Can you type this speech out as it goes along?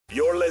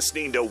You're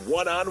listening to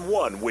One on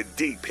One with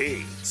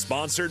DP,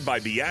 sponsored by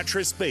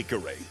Beatrice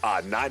Bakery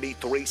on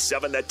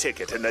 93.7 The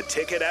Ticket and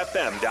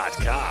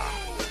theticketfm.com.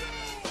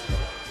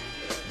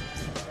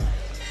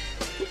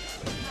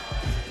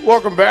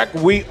 Welcome back.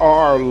 We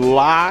are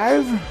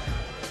live.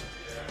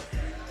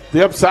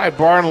 The Upside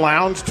Bar and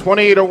Lounge,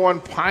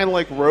 2801 Pine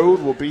Lake Road.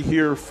 We'll be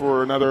here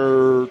for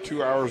another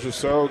 2 hours or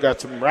so.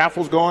 Got some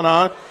raffles going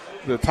on.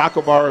 The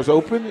taco bar is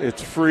open.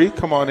 It's free.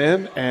 Come on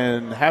in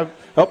and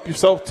help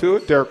yourself to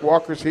it. Derek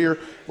Walker's here.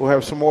 We'll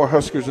have some more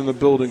Huskers in the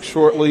building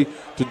shortly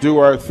to do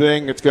our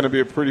thing. It's going to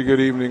be a pretty good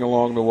evening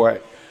along the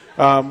way.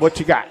 What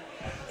you got?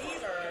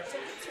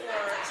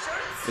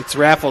 It's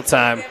raffle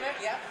time.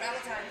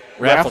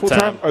 Raffle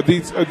time? Are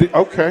these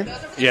okay?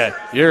 Yeah,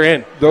 you're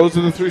in. Those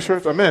are the 3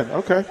 shirts. I'm in.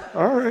 Okay,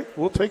 all right.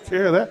 We'll take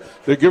care of that.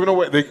 They're giving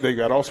away. They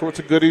got all sorts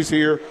of goodies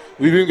here.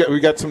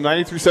 We got some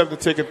 93.7 The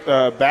Ticket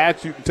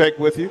bags you can take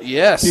with you.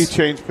 Yes.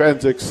 Keychains,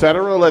 pens,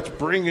 etc. Let's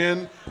bring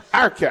in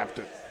our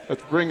captain.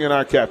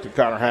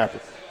 Connor Happen.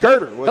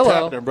 Carter, what's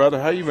happening,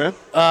 brother? How you, man?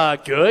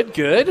 Good.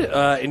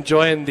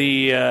 Enjoying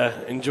the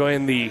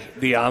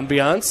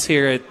ambiance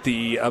here at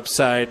the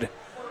Upside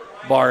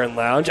Bar and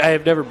Lounge. I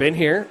have never been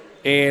here.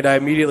 And I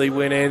immediately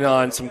went in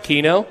on some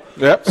Keno.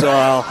 Yep. So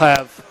I'll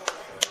have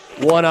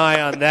one eye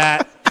on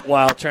that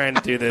while trying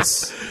to do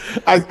this.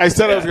 I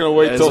said I was going to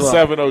wait till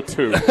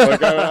 7:02.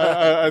 Like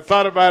I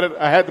thought about it.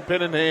 I had the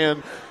pen in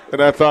hand, and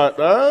I thought,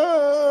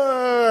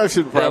 I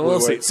should probably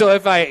we'll wait. See. So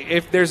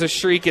if there's a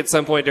shriek at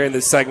some point during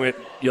this segment,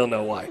 you'll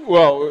know why.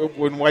 Well,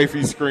 when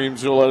wifey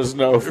screams, you'll let us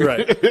know.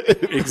 Right.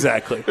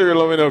 Exactly. You're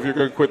let me know if you're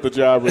going to quit the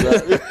job or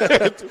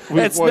that.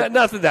 It's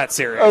nothing that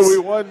serious.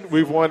 Oh,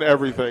 we've won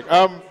everything.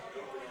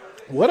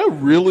 What a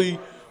really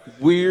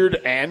weird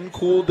and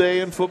cool day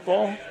in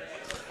football,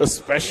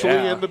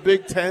 especially in the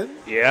Big Ten.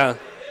 Yeah.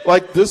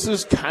 Like, this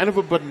is kind of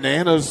a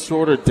bananas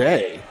sort of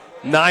day.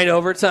 9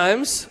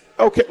 overtimes.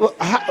 Okay, well,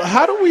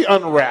 how do we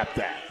unwrap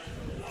that?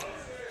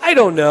 I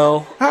don't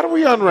know. How do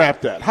we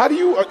unwrap that? How do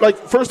you,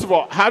 first of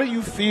all, how do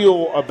you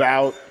feel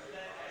about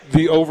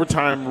the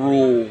overtime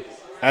rule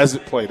as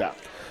it played out?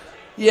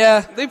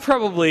 Yeah, they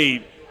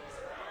probably...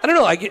 I don't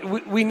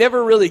know. We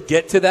never really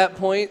get to that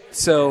point,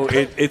 so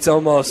it's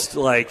almost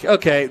like,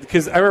 okay,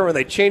 because I remember when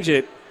they changed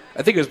it,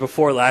 I think it was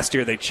before last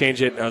year they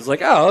changed it, and I was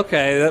like, oh,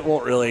 okay, that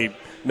won't really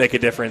make a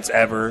difference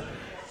ever.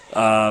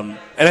 And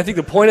I think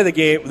the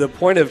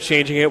point of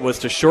changing it was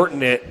to shorten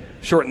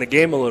the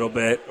game a little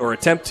bit, or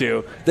attempt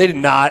to. They did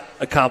not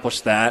accomplish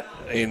that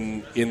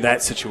in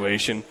that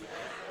situation.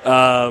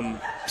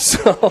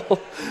 So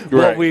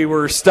what we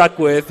were stuck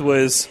with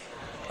was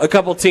a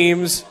couple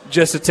teams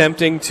just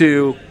attempting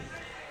to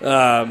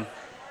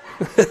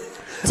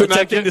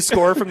attempting to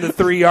score from the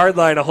 3-yard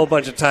line a whole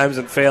bunch of times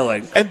and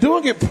failing. And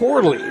doing it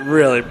poorly.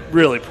 Really,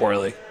 really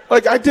poorly.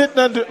 Like, I didn't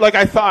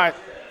I thought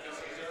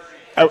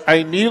I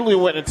immediately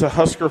went into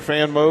Husker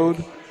fan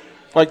mode.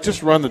 Like,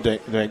 just run the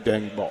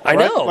dang ball. I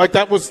know. Like,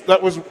 that was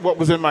what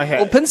was in my head.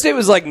 Well, Penn State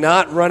was,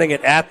 not running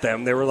it at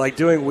them. They were,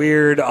 doing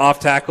weird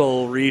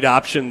off-tackle read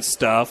option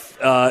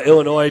stuff.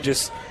 Illinois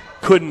just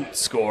couldn't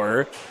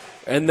score.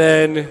 And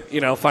then,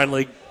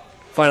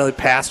 finally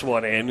passed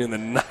one in the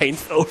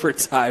 9th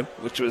overtime,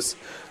 which was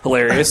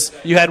hilarious.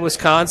 You had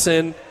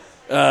Wisconsin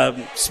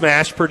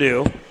smash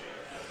Purdue,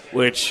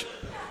 which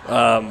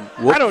I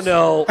don't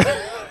know.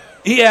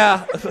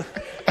 Yeah,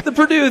 the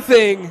Purdue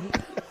thing,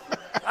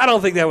 I don't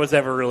think that was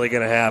ever really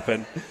going to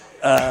happen.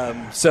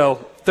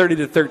 So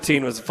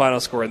 30-13 was the final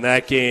score in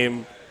that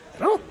game.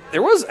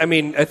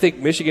 I think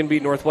Michigan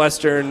beat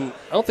Northwestern.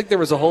 I don't think there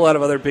was a whole lot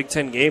of other Big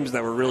Ten games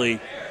that were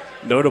really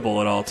notable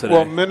at all today.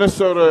 Well,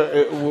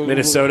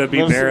 Minnesota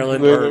beat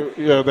Maryland.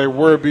 They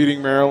were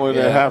beating Maryland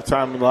at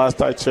halftime the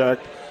last I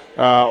checked.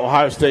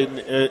 Ohio State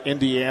and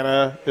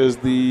Indiana is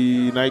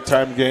the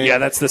nighttime game. Yeah,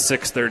 that's the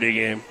 6:30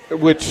 game.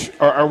 Which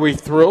are we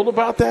thrilled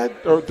about that,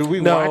 or do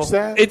we watch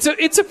that?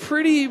 It's a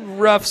pretty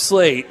rough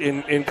slate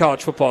in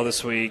college football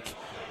this week.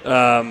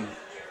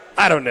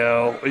 I don't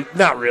know.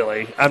 Not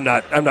really. I'm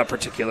not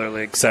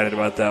particularly excited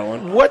about that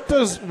one. What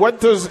does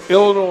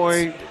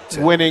Illinois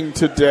winning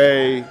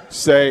today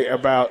say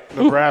about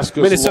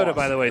Nebraska's Minnesota, loss?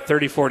 By the way,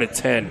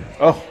 34-10.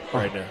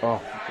 Right now.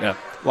 Oh, yeah.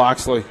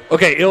 Loxley.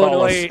 Okay,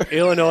 Illinois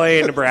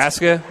and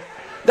Nebraska.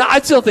 No, I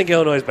still think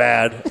Illinois is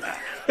bad.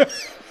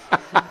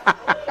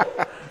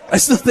 I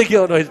still think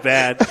Illinois is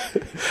bad.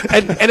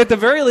 And at the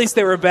very least,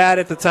 they were bad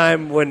at the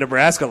time when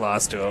Nebraska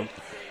lost to them.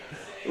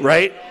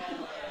 Right?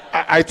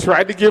 I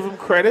tried to give them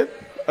credit.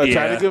 I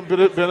tried to give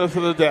them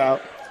benefit of the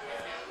doubt.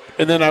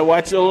 And then I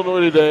watched Illinois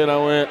today, and I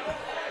went,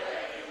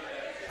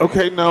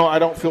 okay, no, I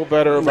don't feel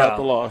better about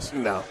the loss.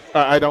 No.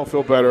 I don't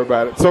feel better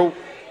about it. So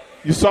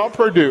you saw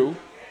Purdue.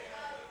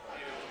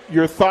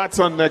 Your thoughts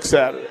on next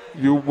Saturday?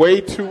 Your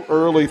way too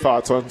early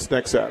thoughts on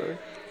next Saturday?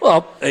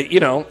 Well,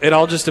 it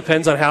all just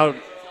depends on how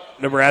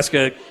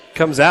Nebraska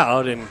comes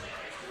out. And,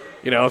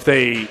 if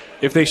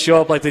they show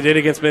up like they did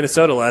against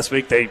Minnesota last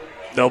week,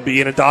 they'll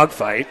be in a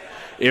dogfight.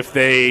 If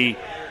they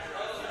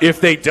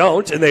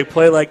don't and they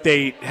play like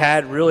they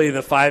had really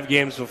the 5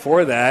 games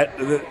before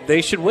that,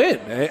 they should win.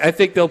 I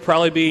think they'll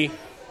probably be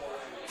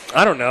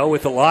I don't know.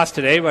 With the loss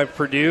today by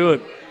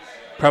Purdue,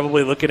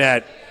 probably looking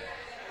at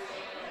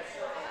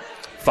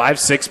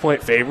 5-6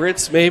 point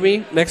favorites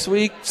maybe next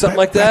week, something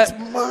like that.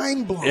 That's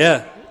mind-blowing.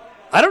 Yeah.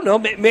 I don't know.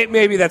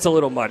 Maybe that's a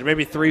little much.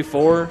 Maybe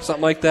 3-4,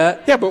 something like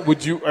that. Yeah, but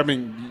would you? I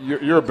mean,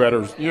 you're a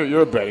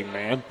betting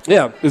man.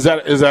 Yeah. Is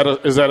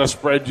that a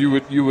spread you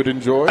would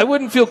enjoy? I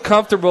wouldn't feel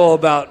comfortable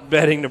about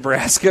betting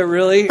Nebraska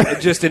really,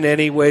 just in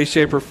any way,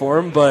 shape, or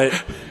form.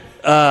 But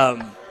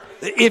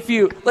if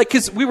you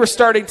because we were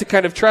starting to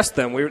kind of trust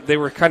them. They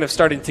were kind of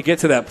starting to get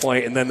to that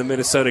point, and then the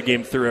Minnesota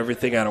game threw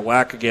everything out of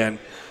whack again.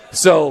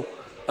 So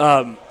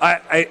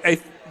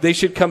they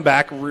should come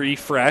back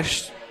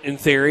refreshed in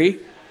theory.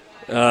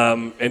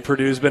 And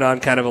Purdue's been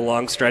on kind of a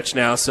long stretch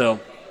now, so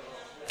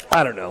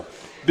I don't know.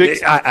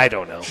 I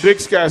don't know.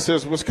 Big Sky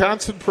says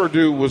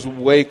Wisconsin-Purdue was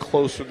way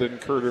closer than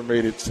Curter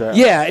made it sound.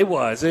 Yeah, it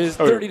was. It was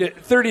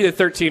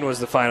 30-13 was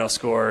the final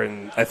score,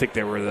 and I think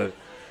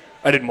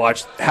I didn't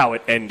watch how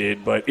it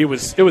ended, but it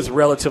was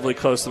relatively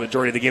close the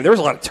majority of the game. There was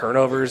a lot of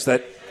turnovers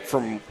that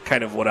from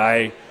kind of what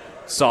I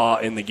saw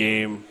in the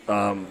game.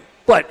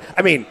 But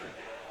I mean,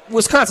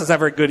 Wisconsin's not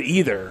very good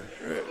either.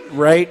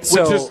 Right,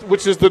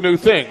 which is the new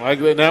thing. Like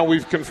now,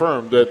 we've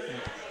confirmed that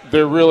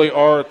there really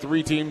are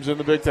 3 teams in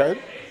the Big Ten.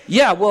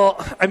 Yeah,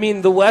 well, I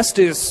mean, the West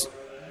is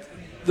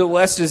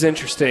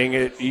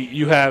interesting.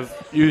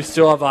 You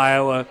still have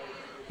Iowa,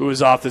 who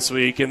is off this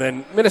week, and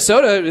then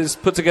Minnesota has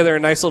put together a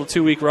nice little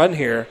 2-week run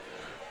here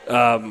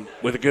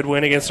with a good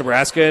win against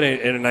Nebraska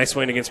and a nice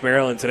win against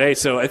Maryland today.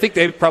 So I think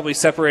they've probably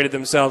separated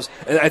themselves,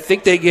 and I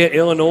think they get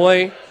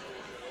Illinois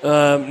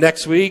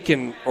next week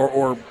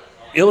or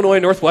Illinois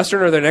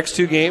Northwestern are their next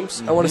 2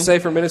 games, I want to say,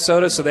 for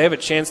Minnesota. So they have a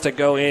chance to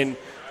go in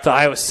to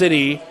Iowa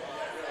City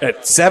at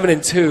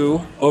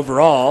 7-2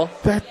 overall.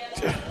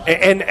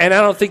 And I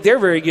don't think they're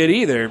very good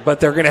either, but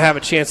they're going to have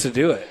a chance to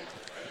do it.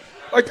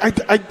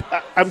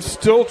 I'm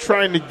still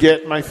trying to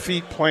get my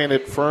feet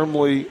planted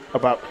firmly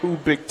about who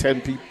Big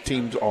Ten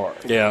teams are.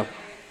 Yeah.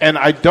 And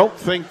I don't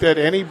think that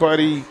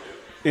anybody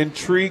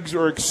intrigues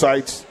or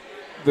excites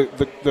the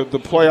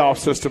playoff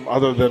system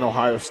other than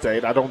Ohio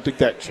State. I don't think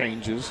that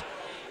changes.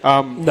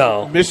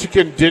 No.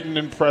 Michigan didn't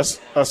impress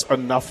us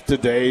enough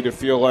today to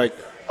feel like,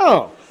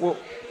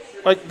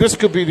 this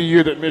could be the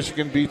year that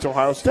Michigan beats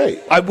Ohio State.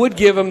 I would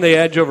give them the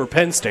edge over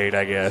Penn State,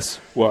 I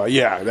guess. Well,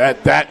 yeah,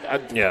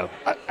 yeah.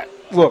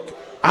 Look,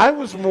 I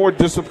was more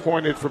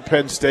disappointed for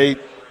Penn State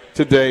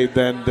today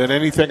than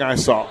anything I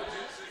saw,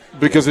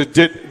 because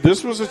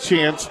this was a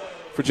chance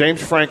for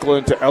James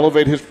Franklin to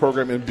elevate his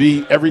program and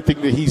be everything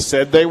that he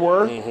said they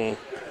were.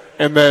 Mm-hmm.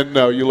 And then,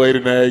 no, you laid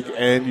an egg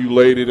and you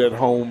laid it at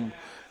home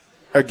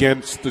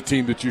against the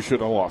team that you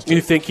should have lost.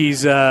 You think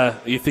he's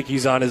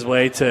on his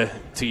way to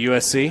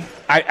USC?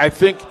 I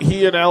think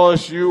he and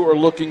LSU are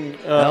looking.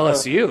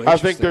 LSU. I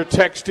think they're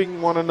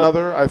texting one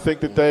another. I think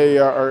that they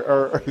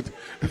are.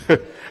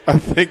 I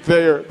think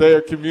they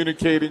are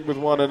communicating with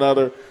one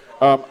another.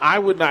 I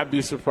would not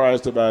be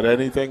surprised about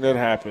anything that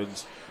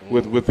happens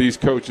with these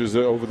coaches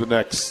over the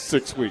next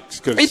 6 weeks.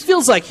 Cause it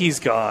feels like he's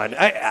gone.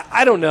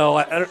 I don't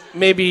know.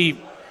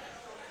 Maybe.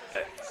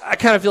 I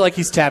kind of feel like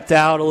he's tapped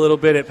out a little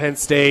bit at Penn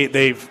State.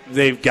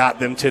 They've got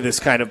them to this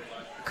kind of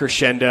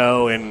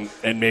crescendo, and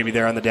maybe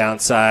they're on the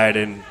downside.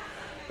 And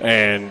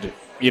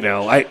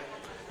USC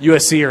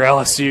or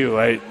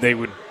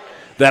LSU,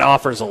 that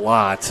offers a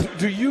lot.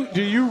 Do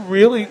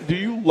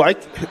you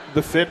like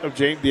the fit of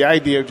the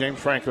idea of James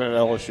Franklin at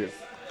LSU?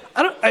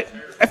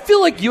 I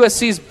feel like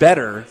USC is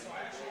better.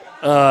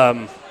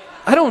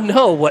 I don't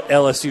know what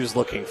LSU is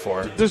looking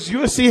for. Does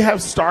USC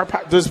have star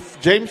power? Does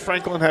James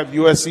Franklin have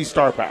USC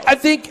star power? I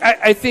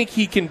think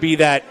he can be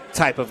that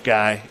type of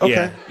guy. Okay.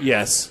 Yeah.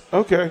 Yes.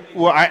 Okay.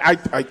 Well,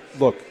 I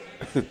look.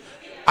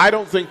 I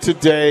don't think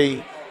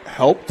today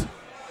helped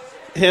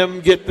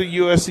him get the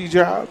USC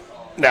job.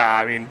 Nah,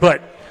 I mean,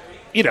 but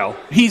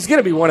he's going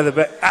to be one of the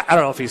best. I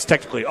don't know if he's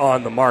technically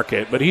on the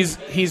market, but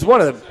he's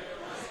one of the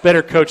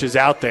better coaches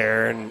out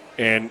there,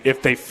 and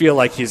if they feel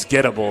like he's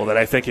gettable, then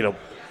I think it'll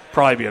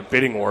probably be a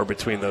bidding war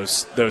between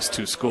those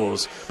 2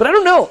 schools. But I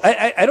don't know.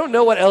 I don't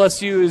know what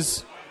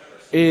LSU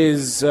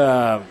is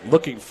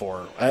looking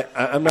for.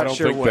 I'm not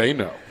sure. I don't think they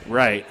know.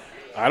 Right.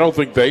 I don't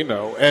think they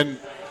know. And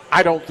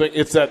I don't think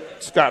it's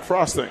that Scott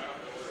Frost thing.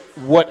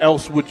 What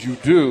else would you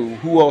do?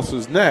 Who else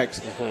is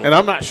next? Mm-hmm. And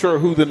I'm not sure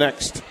who the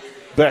next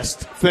best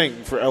thing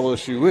for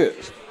LSU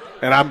is.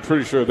 And I'm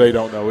pretty sure they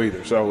don't know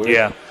either. So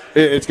yeah.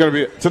 It's going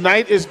to be –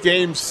 tonight is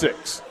Game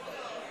 6.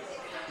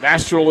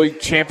 National League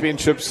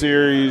Championship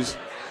Series.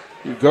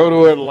 You go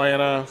to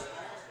Atlanta.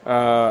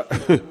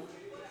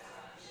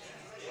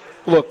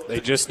 Look, they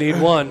just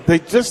need one. They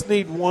just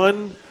need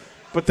one,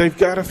 but they've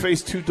got to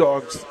face 2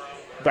 dogs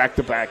back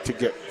to back to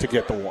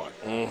get the one.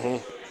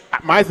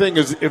 Mm-hmm. My thing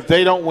is, if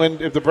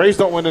the Braves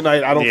don't win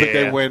tonight, I don't think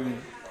they win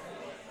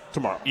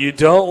tomorrow. You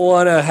don't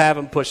want to have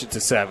them push it to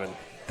 7.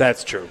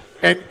 That's true.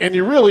 And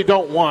you really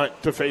don't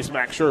want to face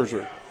Max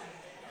Scherzer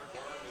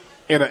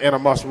in a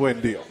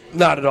must-win deal.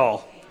 Not at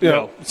all.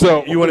 No.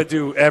 So you want to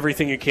do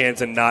everything you can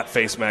to not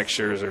face Max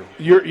Scherzer.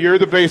 You're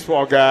the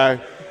baseball guy.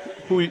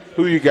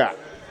 Who you got?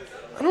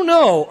 I don't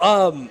know.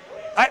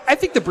 I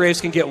think the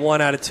Braves can get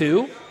 1 out of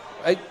 2.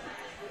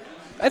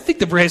 I think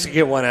the Braves can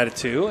get 1 out of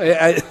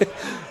 2.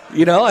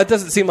 You know, it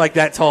doesn't seem like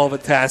that tall of a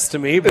task to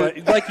me. But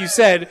like you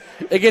said,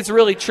 it gets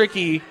really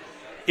tricky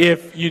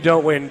if you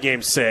don't win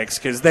Game 6,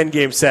 because then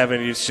Game 7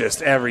 is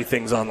just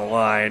everything's on the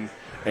line,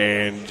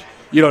 and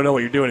you don't know what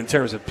you're doing in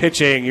terms of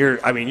pitching. You're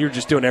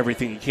just doing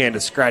everything you can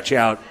to scratch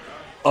out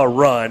a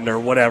run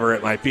or whatever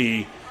it might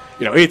be.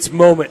 You know, it's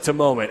moment to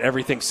moment.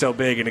 Everything's so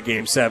big in a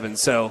Game 7.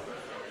 So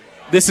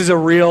this is a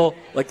real,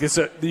 like this.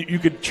 You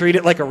could treat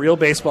it like a real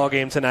baseball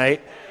game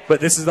tonight, but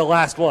this is the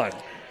last one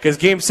because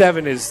Game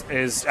 7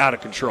 is out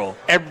of control.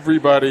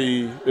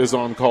 Everybody is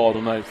on call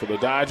tonight for the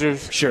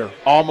Dodgers. Sure.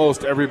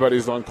 Almost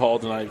everybody's on call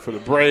tonight for the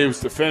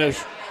Braves to finish.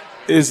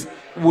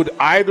 Would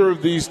either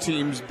of these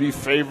teams be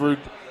favored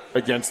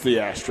against the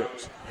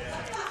Astros?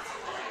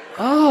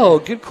 Oh,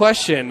 good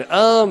question.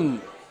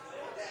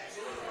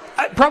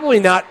 Probably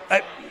not.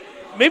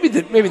 Maybe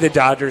the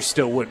Dodgers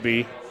still would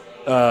be.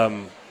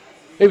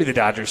 Maybe the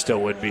Dodgers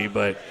still would be,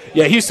 but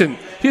yeah, Houston's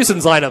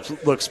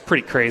lineup looks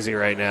pretty crazy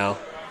right now.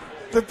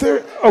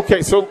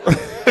 Okay, so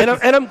and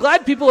I'm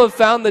glad people have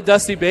found the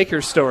Dusty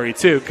Baker story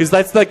too, because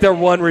that's like their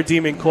one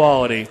redeeming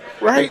quality,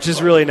 right? Which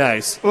is really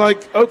nice.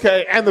 Like,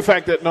 okay, and the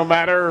fact that no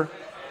matter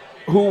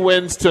who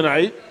wins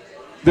tonight,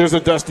 there's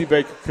a Dusty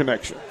Baker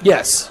connection.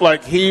 Yes,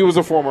 like he was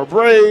a former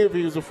Brave,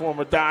 he was a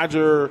former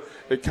Dodger.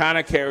 It kind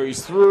of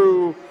carries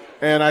through,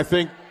 and I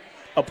think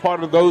a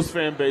part of those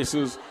fan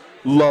bases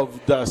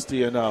love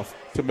Dusty enough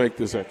to make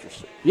this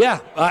interesting.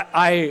 Yeah,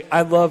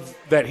 I love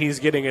that he's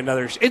getting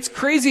another. It's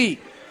crazy.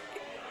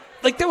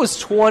 Like, that was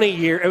 20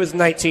 years. It was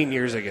 19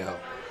 years ago.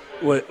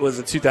 Was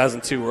the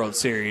 2002 World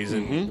Series,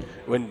 and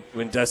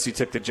when Dusty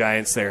took the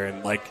Giants there,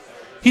 and like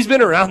he's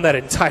been around that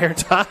entire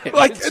time.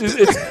 Like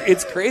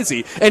it's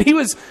crazy. And he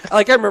was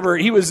like, I remember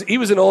he was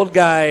an old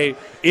guy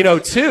in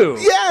 2002.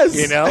 Yes,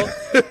 you know.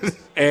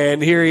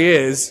 And here he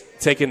is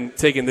taking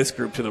this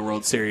group to the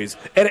World Series.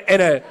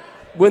 And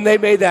when they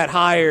made that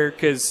hire,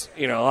 because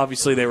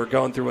obviously they were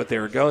going through what they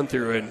were going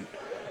through,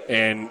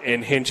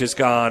 and Hinch is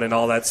gone and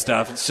all that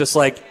stuff. It's just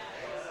like,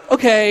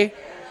 okay,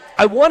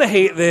 I want to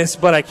hate this,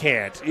 but I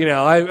can't.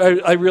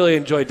 I really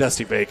enjoy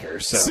Dusty Baker.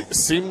 So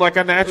seemed like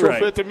a natural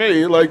fit to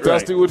me. Like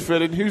Dusty would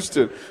fit in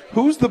Houston.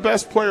 Who's the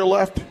best player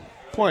left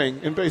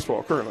playing in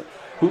baseball currently?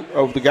 Who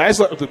of the guys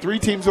left, the 3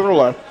 teams that are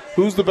left?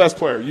 Who's the best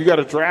player? You got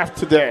to draft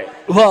today.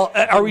 Well,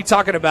 are we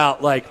talking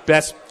about like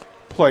best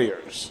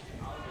players?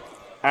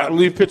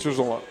 Leave pitchers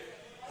alone.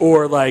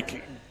 Or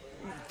like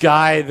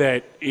guy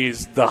that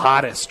is the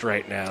hottest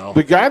right now.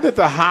 The guy that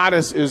the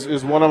hottest is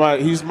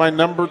he's my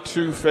number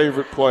 2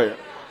 favorite player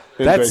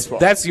in baseball.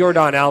 That's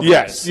Yordan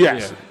Alvarez.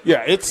 Yes.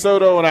 Yeah, it's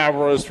Soto and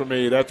Alvarez for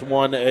me. That's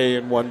 1A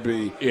and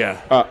 1B.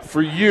 Yeah.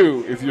 For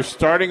you, if you're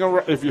starting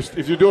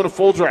if you're doing a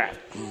full draft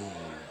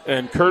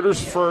and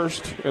Curtis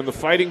first and the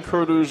Fighting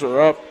Curtis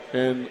are up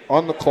and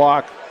on the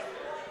clock,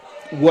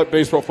 what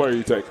baseball player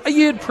you take?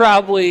 You'd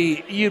probably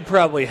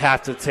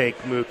have to take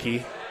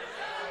Mookie.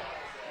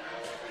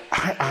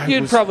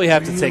 You'd probably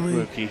have to take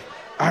Mookie.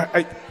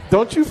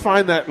 Don't you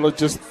find that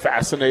just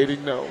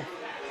fascinating, though?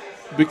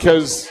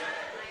 Because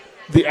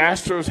the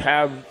Astros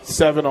have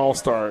 7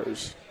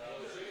 All-Stars,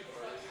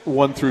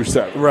 1 through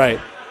 7. Right.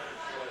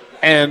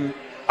 And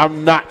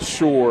I'm not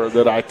sure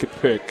that I could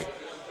pick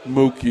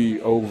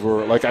Mookie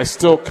over. Like, I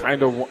still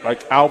kind of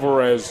like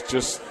Alvarez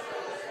just.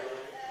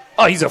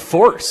 Oh, he's a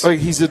force. Like,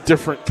 he's a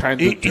different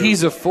kind of dude.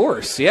 He's a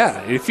force,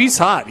 yeah. If he's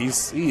hot, he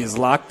is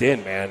locked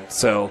in, man.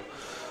 So,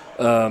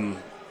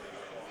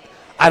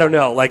 I don't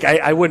know. Like,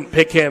 I wouldn't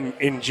pick him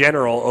in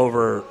general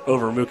over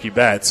Mookie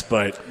Betts,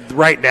 but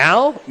right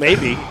now,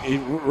 maybe.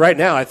 Right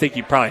now, I think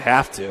you probably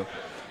have to.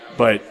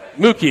 But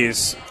Mookie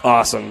is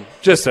awesome.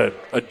 Just a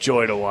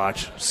joy to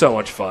watch. So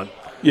much fun.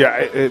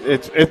 Yeah,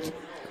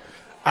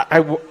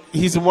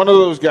 he's one of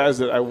those guys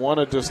that I want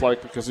to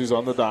dislike because he's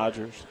on the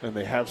Dodgers and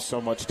they have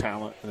so much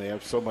talent and they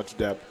have so much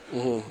depth.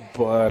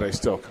 But I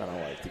still kind of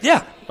like it.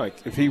 Yeah. Like,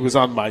 if he was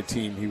on my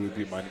team, he would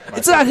be my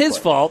It's not his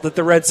fault that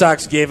the Red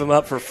Sox gave him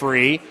up for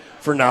free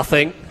for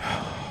nothing.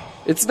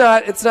 It's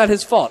not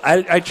his fault.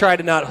 I try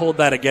to not hold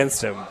that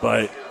against him,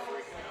 but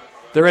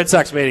the Red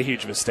Sox made a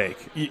huge mistake.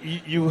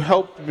 You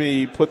helped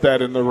me put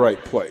that in the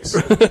right place.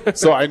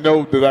 So I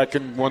know that I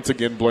can once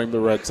again blame the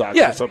Red Sox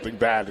for something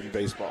bad in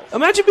baseball.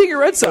 Imagine being a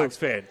Red Sox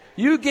fan.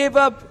 You gave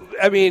up,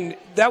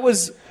 that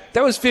was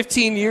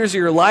 15 years of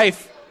your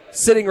life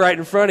sitting right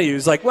in front of you.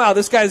 It's like, wow,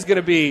 this guy's going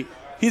to be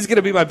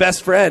my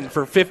best friend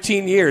for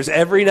 15 years,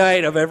 every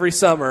night of every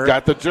summer.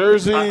 Got the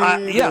jersey.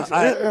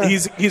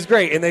 He's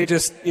great. And they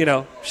just,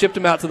 shipped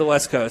him out to the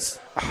West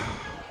Coast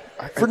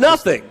for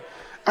nothing.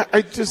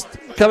 I just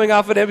coming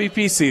off an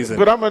MVP season.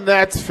 But I'm a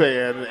Nats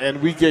fan,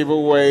 and we gave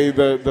away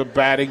the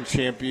batting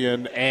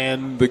champion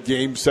and the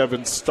Game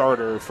 7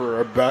 starter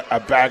for a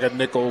bag of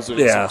nickels and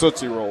some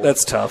Tootsie Rolls.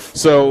 That's tough.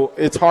 So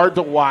it's hard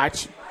to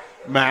watch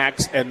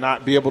Max and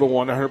not be able to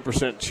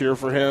 100% cheer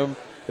for him.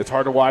 It's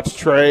hard to watch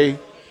Trey,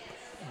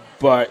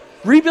 but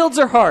rebuilds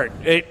are hard.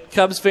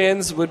 Cubs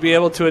fans would be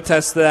able to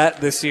attest to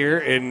that this year,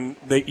 and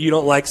that you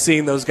don't like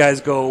seeing those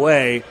guys go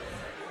away.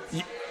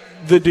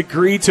 The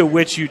degree to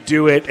which you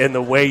do it and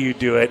the way you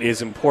do it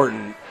is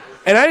important.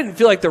 And I didn't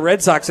feel like the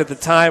Red Sox at the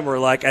time were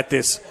like at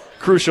this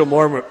crucial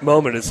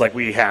moment. It's like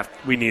we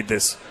need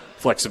this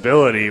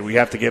flexibility. We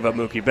have to give up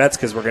Mookie Betts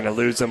because we're going to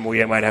lose him.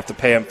 We might have to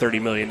pay him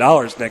 $30 million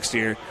next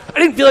year. I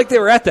didn't feel like they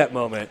were at that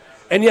moment.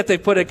 And yet they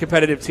put a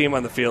competitive team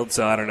on the field,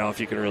 so I don't know if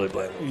you can really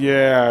blame them.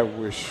 Yeah, I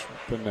wish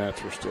the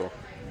Nats were still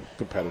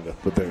competitive.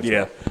 But there's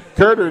yeah.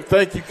 Curter,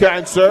 thank you,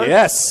 kind sir.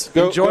 Yes.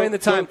 Enjoying the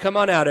time. Come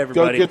on out,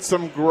 everybody. Go get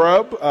some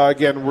grub.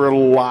 Again, we're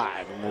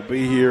live, and we'll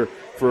be here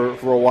for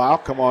a while.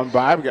 Come on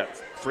by. We got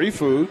free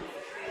food.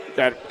 We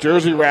got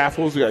jersey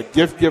raffles. We got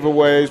gift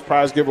giveaways,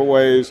 prize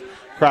giveaways.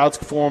 Crowds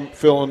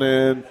filling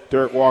in.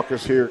 Derek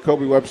Walker's here.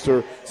 Kobe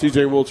Webster,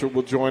 C.J. Wilcher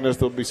will join us.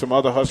 There'll be some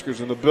other Huskers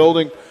in the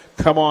building.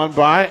 Come on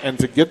by, and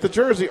to get the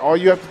jersey, all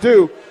you have to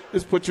do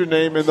is put your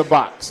name in the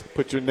box.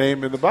 Put your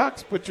name in the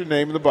box. Put your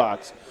name in the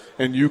box,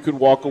 and you can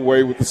walk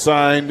away with the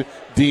signed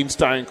Dean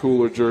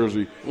Steincooler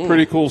jersey.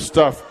 Pretty cool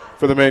stuff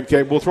for the man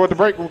cave. We'll throw it to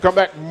break. We'll come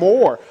back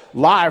more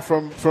live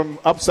from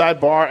Upside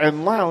Bar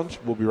and Lounge.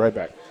 We'll be right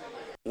back.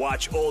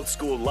 Watch Old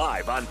School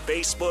live on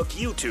Facebook,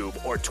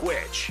 YouTube, or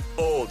Twitch.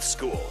 Old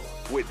School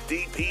with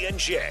DP and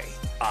J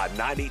on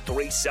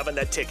 93.7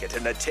 The Ticket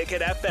and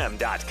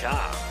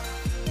theticketfm.com.